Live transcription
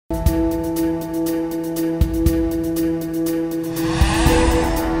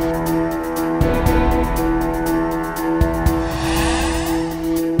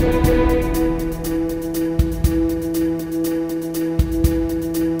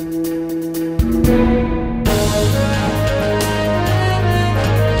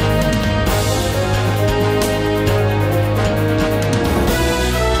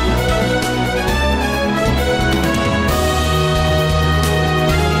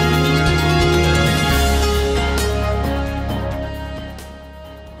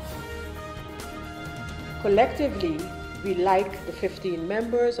collectively we like the 15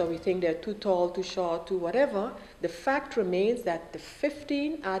 members, or we think they're too tall, too short, too whatever, the fact remains that the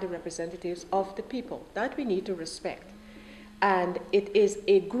 15 are the representatives of the people. That we need to respect. And it is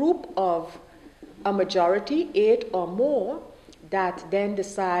a group of a majority, 8 or more, that then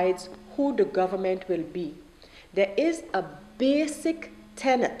decides who the government will be. There is a basic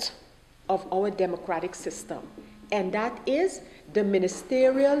tenet of our democratic system, and that is the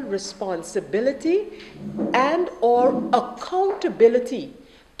ministerial responsibility and or accountability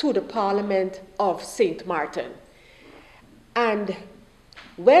to the Parliament of St. Martin. And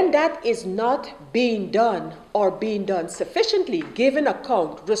when that is not being done or being done sufficiently, giving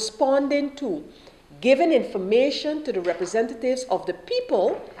account, responding to, giving information to the representatives of the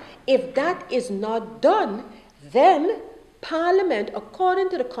people, if that is not done, then Parliament, according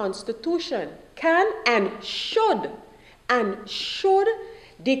to the Constitution, can and should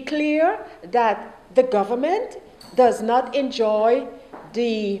declare that the government does not enjoy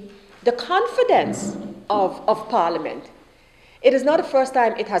the confidence of Parliament. It is not the first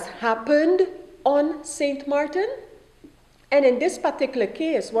time it has happened on St. Martin. And in this particular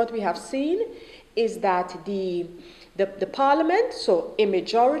case, what we have seen is that the Parliament, so a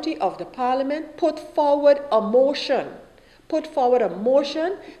majority of the Parliament, put forward a motion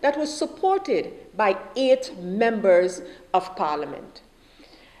that was supported by 8 members of Parliament.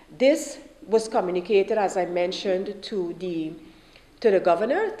 This was communicated, as I mentioned, to the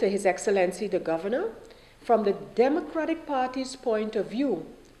governor, to His Excellency the Governor. From the Democratic Party's point of view,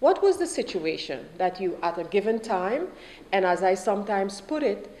 what was the situation that you, at a given time, and as I sometimes put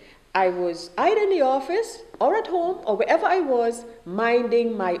it, I was either in the office or at home or wherever I was,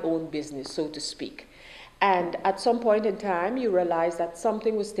 minding my own business, so to speak. And at some point in time, you realized that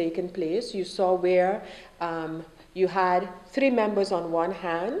something was taking place. You saw where you had 3 members on one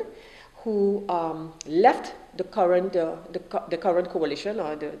hand who left the current coalition,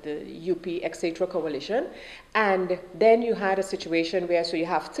 or the UP etc. coalition, and then you had a situation where, so you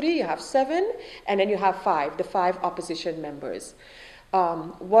have 3, you have 7, and then you have 5, the 5 opposition members.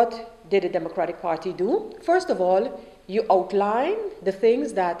 What did the Democratic Party do? First of all, you outline the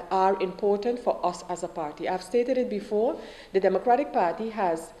things that are important for us as a party. I've stated it before, the Democratic Party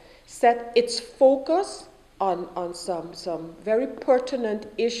has set its focus on some very pertinent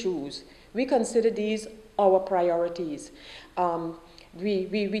issues. We consider these our priorities.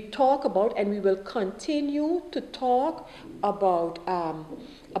 We talk about, and we will continue to talk about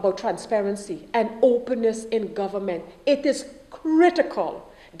transparency and openness in government. It is critical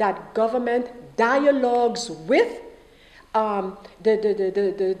that government dialogues with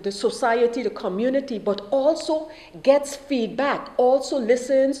the society, the community, but also gets feedback, also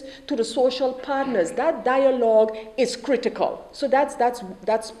listens to the social partners. That dialogue is critical. So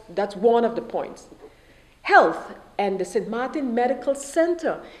that's one of the points. Health and the St. Martin Medical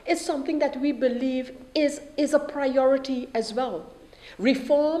Center is something that we believe is a priority as well.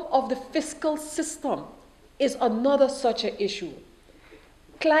 Reform of the fiscal system is another such an issue.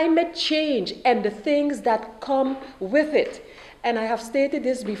 Climate change and the things that come with it. And I have stated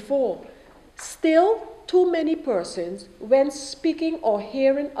this before. Still, too many persons, when speaking or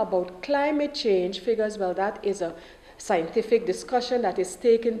hearing about climate change, figures, well, that is a scientific discussion that is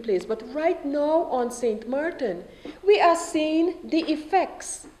taking place. But right now on St. Martin, we are seeing the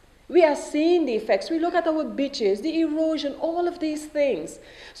effects. We are seeing the effects. We look at our beaches, the erosion, all of these things.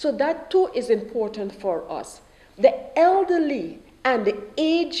 So that too is important for us. The elderly and the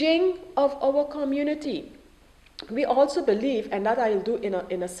aging of our community. We also believe, and that I'll do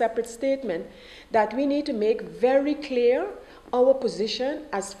in a separate statement, that we need to make very clear our position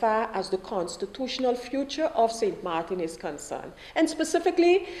as far as the constitutional future of St. Martin is concerned. And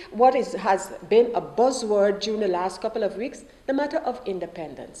specifically, what has been a buzzword during the last couple of weeks, the matter of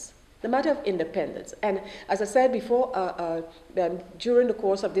independence. The matter of independence. And as I said before, during the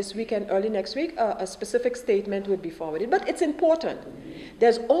course of this week and early next week, a specific statement would be forwarded. But it's important.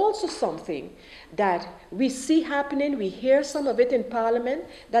 There's also something that we see happening, we hear some of it in Parliament,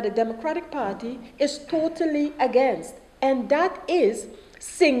 that the Democratic Party is totally against. And that is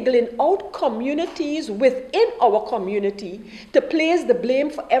singling out communities within our community to place the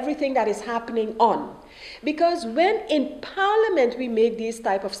blame for everything that is happening on. Because when in Parliament we make these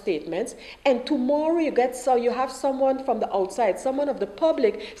type of statements, and tomorrow you have someone from the outside, someone of the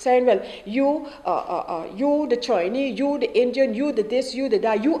public saying, well, you the Chinese, you the Indian, you the this, you the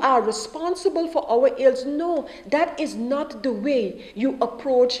that, you are responsible for our ills. No, that is not the way you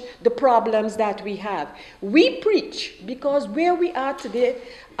approach the problems that we have. We preach, because where we are today,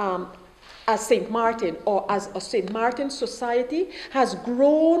 as St. Martin, or as a St. Martin society, has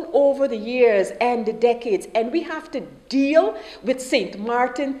grown over the years and the decades, and we have to deal with St.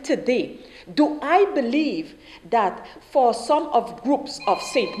 Martin today. Do I believe that for some of groups of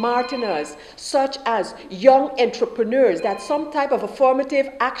St. Martiners, such as young entrepreneurs, that some type of affirmative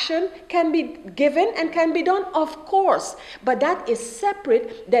action can be given and can be done? Of course. But that is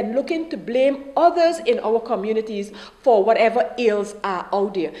separate than looking to blame others in our communities for whatever ills are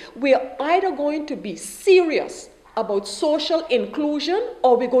out there. We are either going to be serious about social inclusion,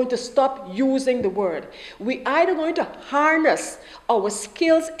 or we're going to stop using the word. We're either going to harness our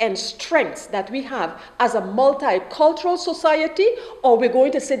skills and strengths that we have as a multicultural society, or we're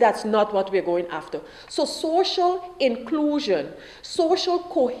going to say that's not what we're going after. So social inclusion, social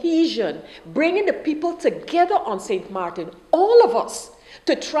cohesion, bringing the people together on St. Martin, all of us,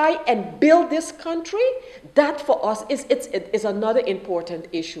 to try and build this country, that for us is another important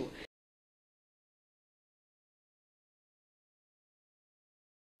issue.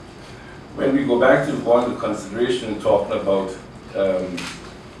 When we go back to one of the consideration talking about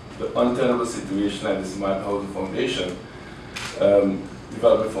the untenable situation at the Smart Housing Foundation,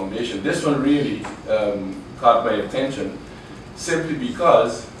 Development Foundation, this one really caught my attention simply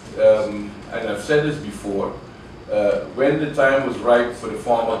because, and I've said this before, when the time was right for the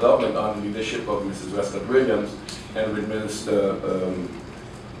former government under the leadership of Mrs. Westcott Williams and with Minister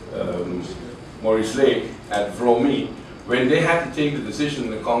Maurice Lake at Vromey, when they had to take the decision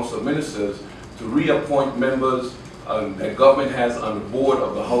in the Council of Ministers to reappoint members that government has on the board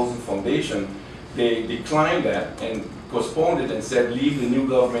of the Housing Foundation, they declined that and postponed it and said, leave the new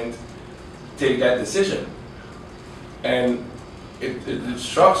government take that decision. And it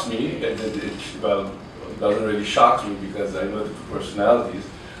shocks me, well, it doesn't really shock me because I know the two personalities,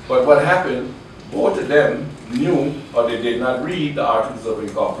 but what happened, both of them knew, or they did not read the Articles of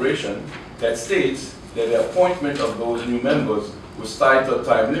Incorporation that states that the appointment of those new members was tied to a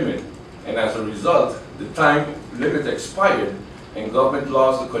time limit. And as a result, the time limit expired and government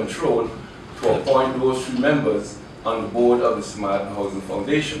lost the control to appoint those three members on the board of the Smart Housing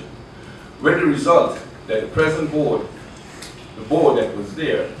Foundation. With the result that the present board, the board that was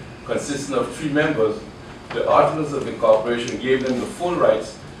there, consisting of three members, the Articles of Incorporation gave them the full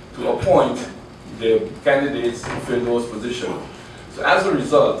rights to appoint the candidates to fill those positions. So as a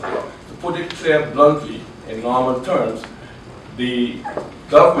result, to put it clear bluntly in normal terms, the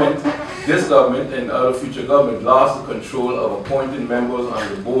government, this government and other future government lost the control of appointing members on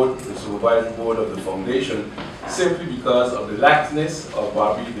the board, the supervisory board of the foundation, simply because of the laxness of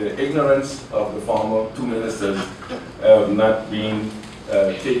the ignorance of the former two ministers not being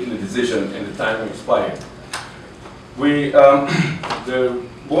taking the decision and the time expired. The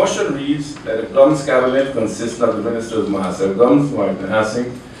motion reads that the government's cabinet consists of the ministers Mahasel Gums, Martin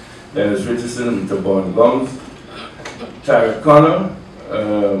Hassing, Dennis Richardson, Tabon Gums, Tarek Connor,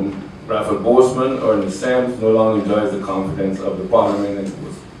 Raphael Boseman, Ernest Sams no longer enjoys the confidence of the Parliament and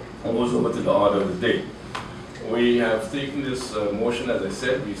goes over to the order of the day. We have taken this motion, as I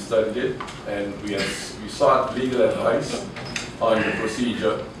said, we studied it, and we sought legal advice on the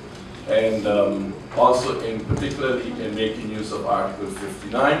procedure, and also particularly in making use of Article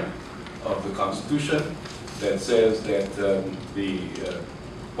 59 of the Constitution that says that the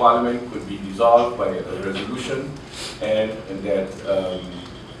Parliament could be dissolved by a resolution and that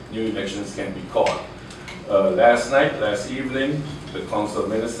new elections can be called. Last evening, the Council of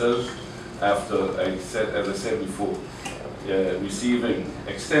Ministers, after as I said before, receiving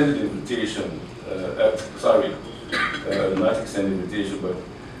extended invitation, not extended invitation, but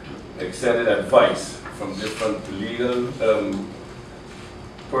extended advice from different legal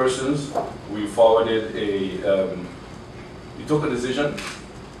persons, we forwarded we took a decision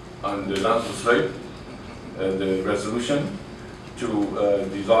on the Landslide, the resolution to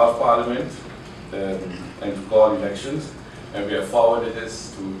dissolve Parliament and to call elections, and we have forwarded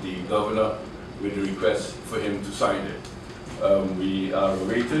this to the Governor with a request for him to sign it. We are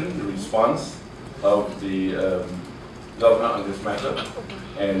awaiting the response of the Governor on this matter,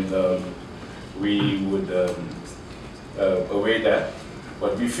 and we would await that.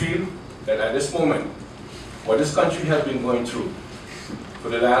 But we feel that at this moment, what this country has been going through for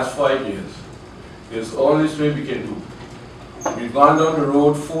the last 5 years is the only thing we can do. We've gone down the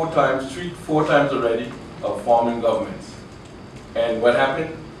road four times already of forming governments. And what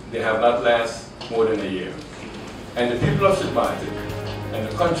happened? They have not lasted more than a year. And the people of St. Martin and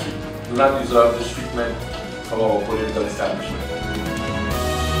the country do not deserve this treatment from our political establishment.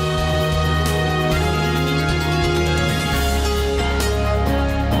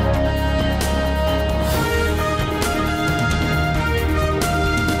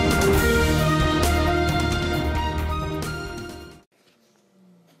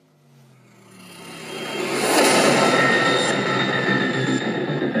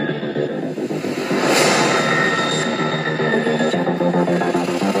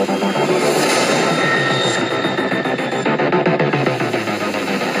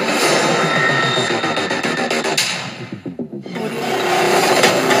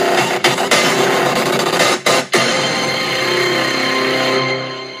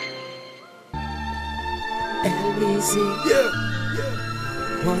 LBC.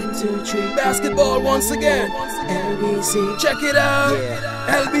 Yeah. 1, 2, 3. Basketball once again. LBC. Check it out.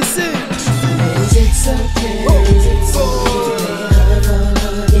 Yeah. LBC. Is it okay?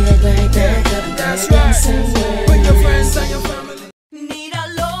 Get right back up. That's right. Bring your friends and your family. Need a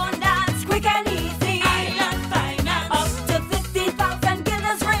loan that's quick and easy. Island Finance. Up to 50,000, give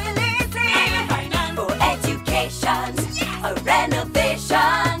us real easy. Island Finance. For education, a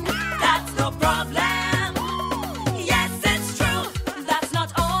renovation, that's no problem. Yes, it's true. That's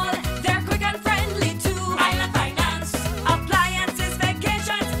not all. They're quick and friendly too. Island Finance. Appliances,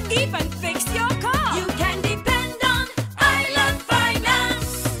 vacations, even fix your car. You can depend on Island Finance.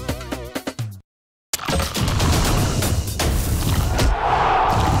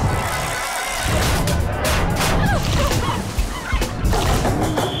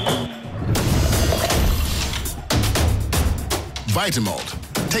 Vitamalt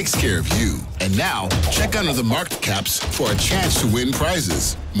takes care of you. And now, check under the marked caps for a chance to win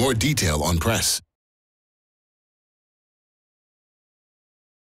prizes. More detail on press.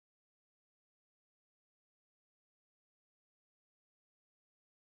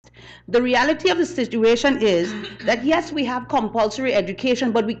 The reality of the situation is that yes, we have compulsory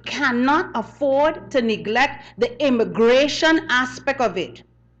education, but we cannot afford to neglect the immigration aspect of it.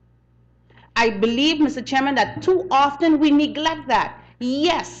 I believe, Mr. Chairman, that too often we neglect that.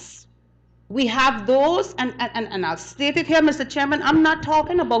 Yes, we have those, and I'll state it here, Mr. Chairman, I'm not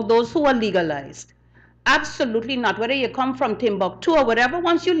talking about those who are legalized. Absolutely not. Whether you come from Timbuktu or whatever,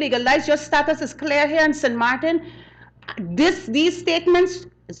 once you legalize, your status is clear here in St. Martin. These statements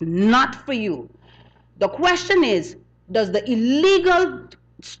is not for you. The question is, does the illegal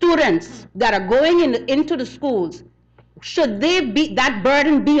students that are going into the schools, should that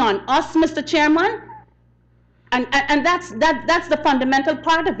burden be on us, Mr. Chairman? And that's the fundamental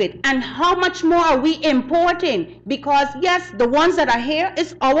part of it. And how much more are we importing? Because yes, the ones that are here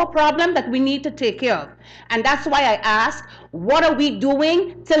is our problem that we need to take care of. And that's why I ask, what are we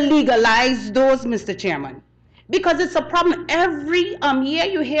doing to legalize those, Mr. Chairman? Because it's a problem. Every year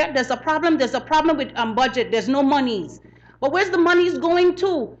you hear there's a problem with budget, there's no monies. But where's the monies going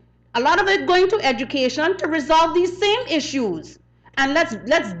to? A lot of it going to education to resolve these same issues. And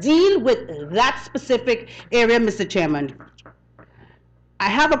let's deal with that specific area, Mr. Chairman. I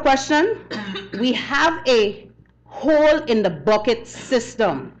have a question. We have a hole in the bucket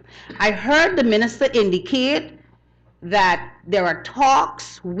system. I heard the minister indicate that there are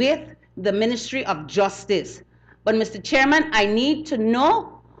talks with the Ministry of Justice. But Mr. Chairman, I need to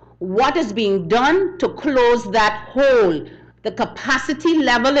know what is being done to close that hole. The capacity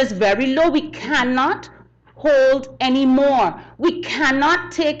level is very low. We cannot hold anymore. We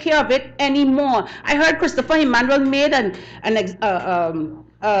cannot take care of it anymore. I heard Christopher Emmanuel made a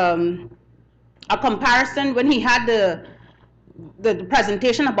comparison when he had the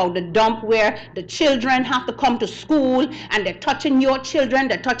presentation about the dump where the children have to come to school and they're touching your children,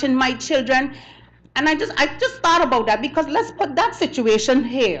 they're touching my children. And I just thought about that, because let's put that situation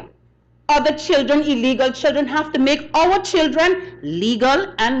here. Other children, illegal children, have to make our children,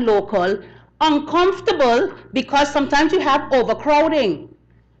 legal and local, uncomfortable because sometimes you have overcrowding.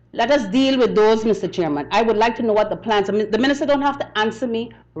 Let us deal with those, Mr. Chairman. I would like to know what the plans are. The minister don't have to answer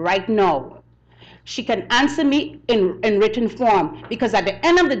me right now. She can answer me in written form, because at the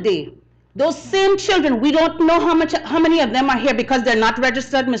end of the day, those same children, we don't know how many of them are here because they're not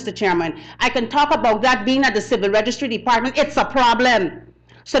registered, Mr. Chairman. I can talk about that being at the Civil Registry Department. It's a problem.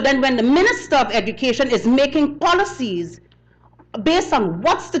 So then when the Minister of Education is making policies, based on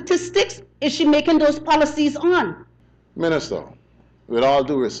what statistics is she making those policies on? Minister, with all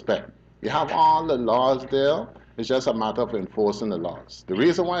due respect, you have all the laws there. It's just a matter of enforcing the laws. The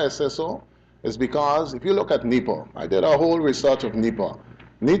reason why I say so is because if you look at NEPA, I did a whole research of NEPA.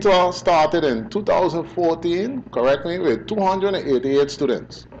 NEPA started in 2014, correct me, with 288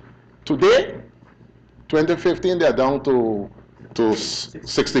 students. Today, 2015, they're down to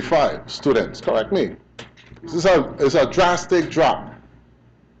 65 students, correct me. This is a drastic drop.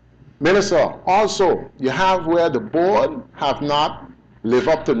 Minister, also, you have where the board have not lived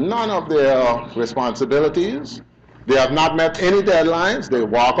up to none of their responsibilities. They have not met any deadlines. They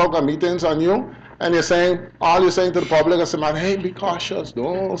walk out of meetings on you, and you're saying, all you're saying to the public is, hey, be cautious.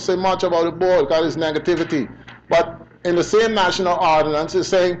 Don't say much about the board because it's negativity. But in the same national ordinance, it's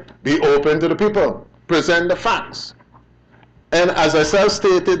saying, be open to the people. Present the facts. And as I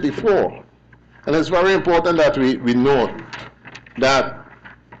stated before, and it's very important that we note that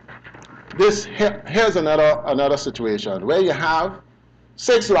here's another situation where you have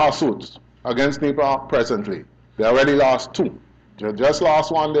 6 lawsuits against NEPA presently. They already lost 2. They just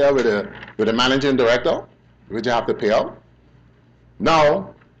lost one there with the managing director, which you have to pay out.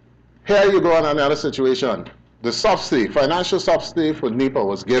 Now, here you go in another situation. The subsidy, financial subsidy for NEPA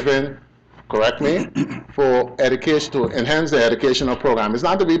was given, correct me, for education, to enhance the educational program. It's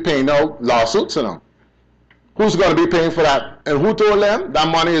not to be paying out lawsuits, you know. Who's going to be paying for that? And who told them that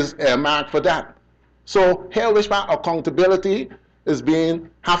money is earmarked for that? So here, which accountability is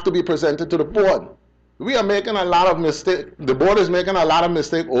have to be presented to the board. We are making a lot of mistakes. The board is making a lot of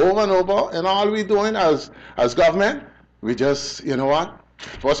mistakes over and over, and all we're doing as government, we just, you know what?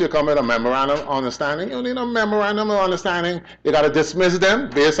 First you come with a memorandum of understanding. You need a memorandum of understanding. You got to dismiss them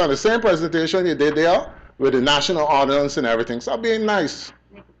based on the same presentation you did there with the national ordinance and everything. Stop being nice.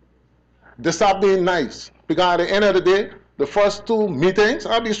 Just stop being nice. Because at the end of the day, the first two meetings,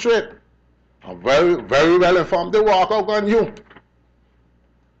 I'll be straight. I'm very, very well informed. They walk out on you.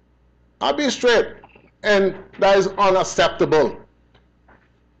 I'll be straight. And that is unacceptable.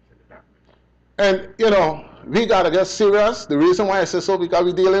 And, you know, we got to get serious. The reason why I say so, because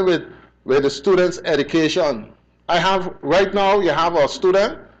we're dealing with the students' education. Right now, you have a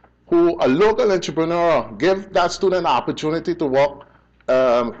student who, a local entrepreneur, give that student the opportunity to work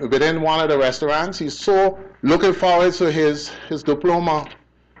within one of the restaurants. He's so looking forward to his diploma,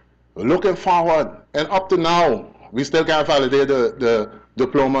 looking forward. And up to now, we still can't validate the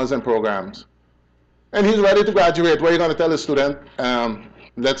diplomas and programs. And he's ready to graduate. What are you going to tell the student?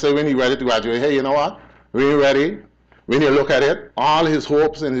 Let's say when he's ready to graduate, hey, you know what? When you're ready, when you look at it, all his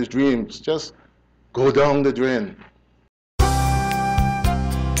hopes and his dreams just go down the drain.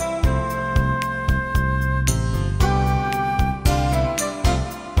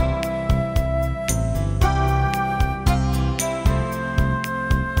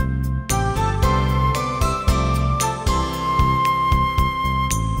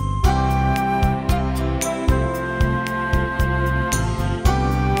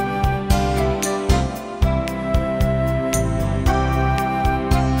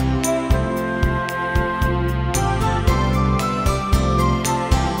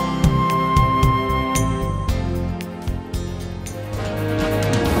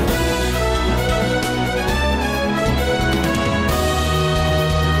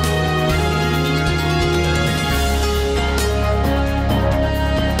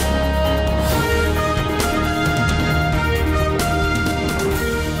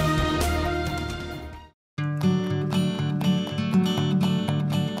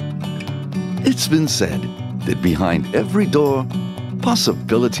 It's been said that behind every door,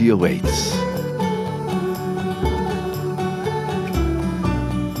 possibility awaits.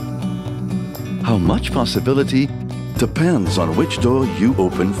 How much possibility depends on which door you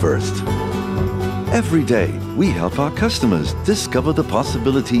open first. Every day, we help our customers discover the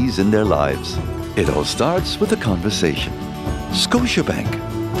possibilities in their lives. It all starts with a conversation.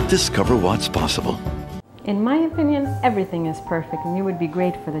 Scotiabank. Discover what's possible. In my opinion, everything is perfect and you would be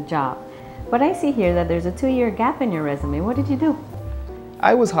great for the job. But I see here that there's a 2-year gap in your resume. What did you do?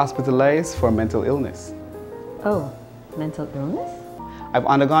 I was hospitalized for mental illness. Oh, mental illness? I've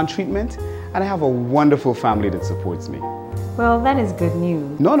undergone treatment and I have a wonderful family that supports me. Well, that is good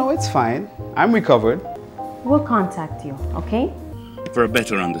news. No, it's fine. I'm recovered. We'll contact you, okay? For a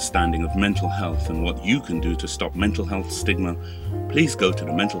better understanding of mental health and what you can do to stop mental health stigma, please go to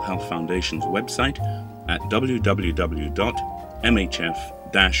the Mental Health Foundation's website at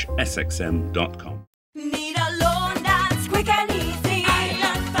www.mhf-sxm.com. Need a loan that's quick and easy.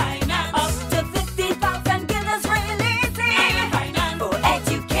 Island Finance. Up to 50,000 guineas really easy. Island Finance. For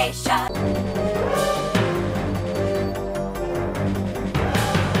education.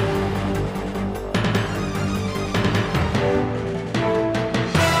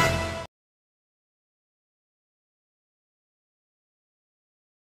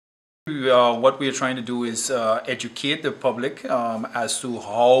 What we are trying to do is educate the public as to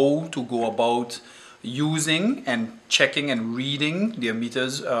how to go about using and checking and reading their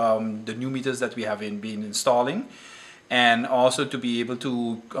meters, the new meters that we have been installing, and also to be able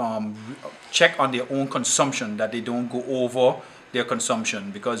to check on their own consumption, that they don't go over their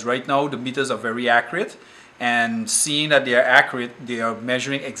consumption, because right now the meters are very accurate, and seeing that they are accurate, they are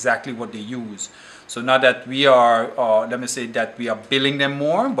measuring exactly what they use. So not that we are, let me say that we are billing them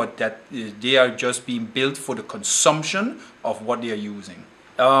more, but that they are just being billed for the consumption of what they are using.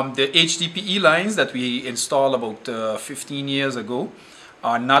 The HDPE lines that we installed about 15 years ago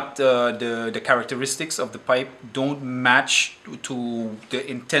are not, the characteristics of the pipe don't match to the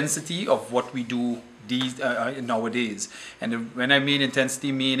intensity of what we do these nowadays. And when I mean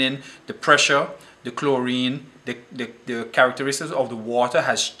intensity, meaning the pressure, the chlorine, the characteristics of the water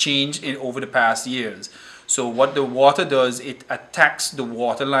has changed over the past years. So what the water does, it attacks the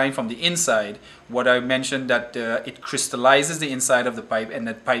water line from the inside. What I mentioned that it crystallizes the inside of the pipe, and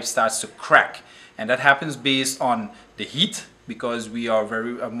that pipe starts to crack. And that happens based on the heat, because we are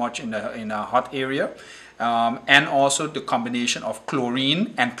very much in a hot area, and also the combination of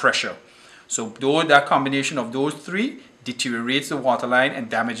chlorine and pressure. So though that combination of those three deteriorates the water line and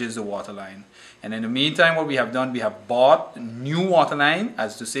damages the water line. And in the meantime, what we have done, we have bought new water line,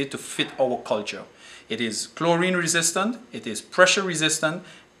 as to say, to fit our culture. It is chlorine resistant, it is pressure resistant,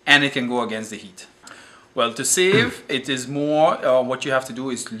 and it can go against the heat. Well, to save, it is more, what you have to do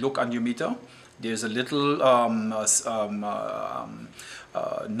is look on your meter. There's a little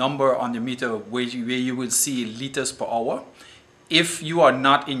number on the meter where you will see liters per hour. If you are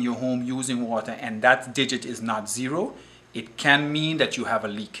not in your home using water and that digit is not 0, it can mean that you have a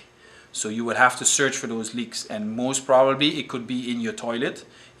leak. So you would have to search for those leaks, and most probably it could be in your toilet,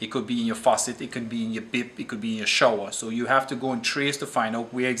 it could be in your faucet, it could be in your bib, it could be in your shower. So you have to go and trace to find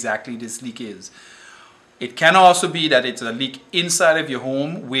out where exactly this leak is. It can also be that it's a leak inside of your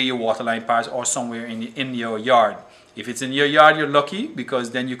home where your water line passes, or somewhere in your yard. If it's in your yard, you're lucky,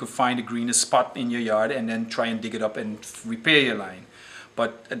 because then you could find the greenest spot in your yard and then try and dig it up and repair your line.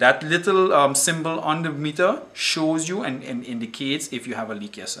 But that little symbol on the meter shows you and indicates if you have a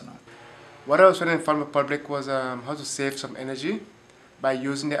leak, yes or no. What I was trying to inform the public was how to save some energy by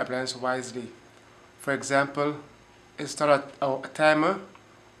using the appliance wisely. For example, install a timer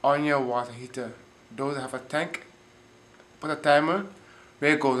on your water heater. Those that have a tank, put a timer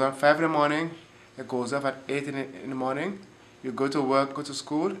where it goes on 5 in the morning, it goes off at 8 in the morning. You go to work, go to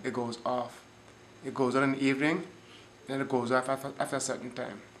school, it goes off. It goes on in the evening, and it goes off after a certain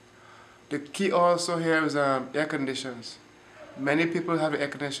time. The key also here is air conditions. Many people have air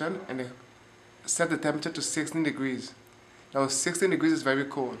condition and they set the temperature to 16 degrees. Now 16 degrees is very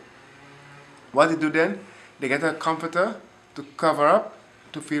cold. What they do then, they get a comforter to cover up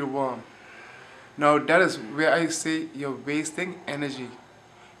to feel warm. Now that is where I say you're wasting energy.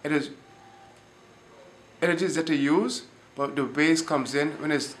 Energy is that to use, but the waste comes in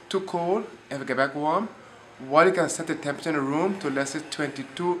when it's too cold and we get back warm. While you can set the temperature in the room to let's say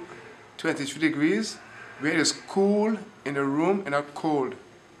 22, 23 degrees, where it is cool in the room and not cold.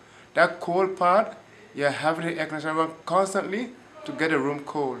 That cold part, you're having the air conditioner run constantly to get the room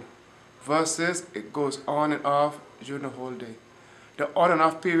cold, versus it goes on and off during the whole day. The on and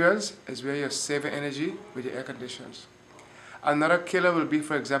off periods is where you're saving energy with your air conditions. Another killer will be,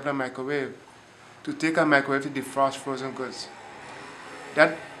 for example, a microwave. To take a microwave to defrost frozen goods.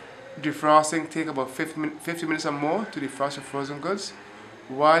 That defrosting takes about 50 minutes or more to defrost your frozen goods,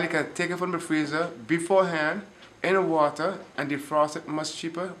 while you can take it from the freezer beforehand in water and defrost it much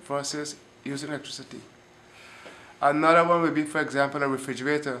cheaper versus using electricity. Another one would be, for example, a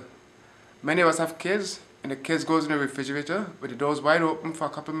refrigerator. Many of us have kids, and the kids goes in the refrigerator with the doors wide open for a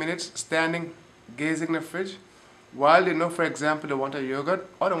couple minutes, standing, gazing in the fridge, while they know, for example, they want a yogurt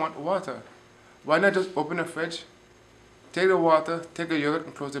or they want water. Why not just open the fridge, take the water, take the yogurt,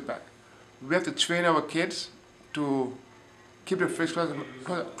 and close it back? We have to train our kids to keep the fridge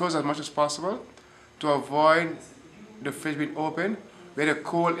closed as much as possible, to avoid the fridge being open, where the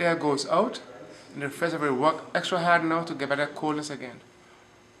cold air goes out, and the fridge will work extra hard now to get back that coldness again.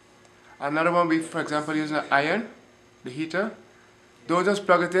 Another one would be, for example, using an iron, the heater. Don't just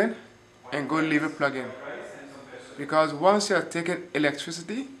plug it in and go leave it plugged in. Because once you are taking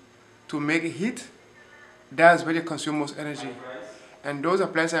electricity to make heat, that's where you consume most energy. And those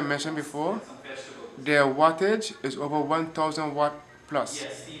appliances I mentioned before, their wattage is over 1,000 watt plus.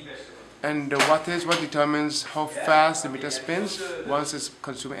 And the wattage what determines how fast the meter spins once it's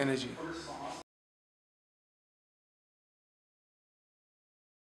consuming energy.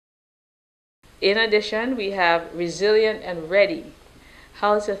 In addition, we have resilient and ready,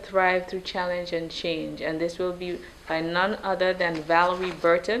 how to thrive through challenge and change. And this will be by none other than Valerie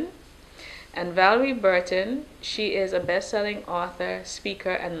Burton. And Valerie Burton, she is a best-selling author,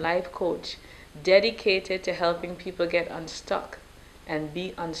 speaker, and life coach dedicated to helping people get unstuck and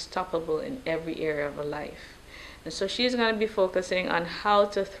be unstoppable in every area of life. And so she's going to be focusing on how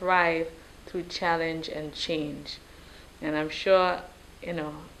to thrive through challenge and change. And I'm sure,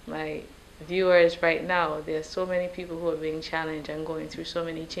 my viewers right now, there's so many people who are being challenged and going through so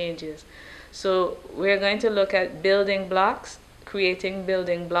many changes. So we're going to look at building blocks, creating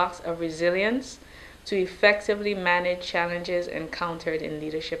building blocks of resilience to effectively manage challenges encountered in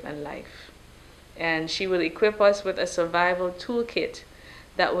leadership and life. And she will equip us with a survival toolkit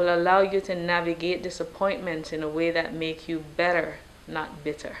that will allow you to navigate disappointments in a way that make you better, not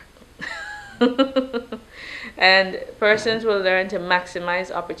bitter. And persons will learn to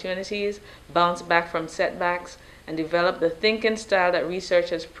maximize opportunities, bounce back from setbacks, and develop the thinking style that research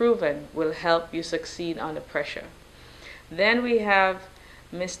has proven will help you succeed under pressure. Then we have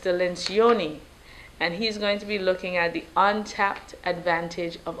Mr. Lencioni, and he's going to be looking at the untapped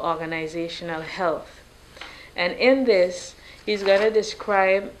advantage of organizational health. And in this, he's going to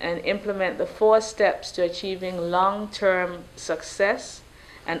describe and implement the 4 steps to achieving long-term success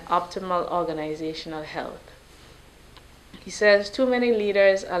and optimal organizational health. He says too many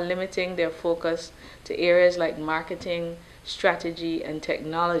leaders are limiting their focus to areas like marketing, strategy, and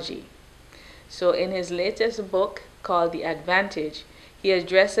technology. So in his latest book called The Advantage, he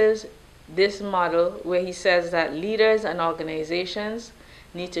addresses this model where he says that leaders and organizations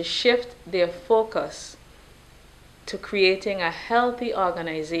need to shift their focus to creating a healthy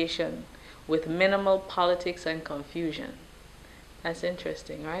organization with minimal politics and confusion. That's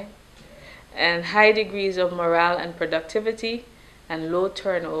interesting, right? And high degrees of morale and productivity and low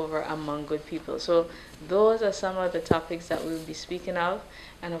turnover among good people. So those are some of the topics that we'll be speaking of.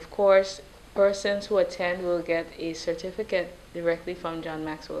 And of course, persons who attend will get a certificate directly from John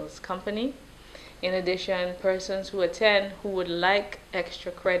Maxwell's company. In addition, persons who attend who would like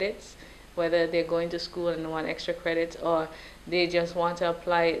extra credits, whether they're going to school and want extra credits, or they just want to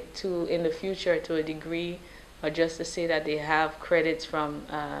apply it to in the future to a degree, or just to say that they have credits from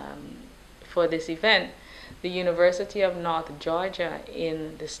for this event, the University of North Georgia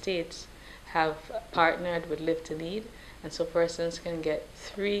in the States have partnered with Live to Lead, and so persons can get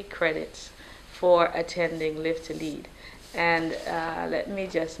 3 credits for attending Live to Lead. And let me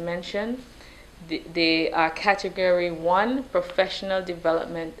just mention, they are Category 1 Professional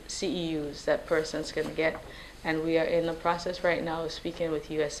Development CEUs that persons can get, and we are in the process right now of speaking with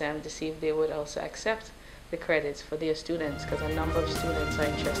USM to see if they would also accept the credits for their students, because a number of students are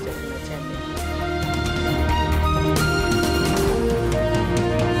interested in attending.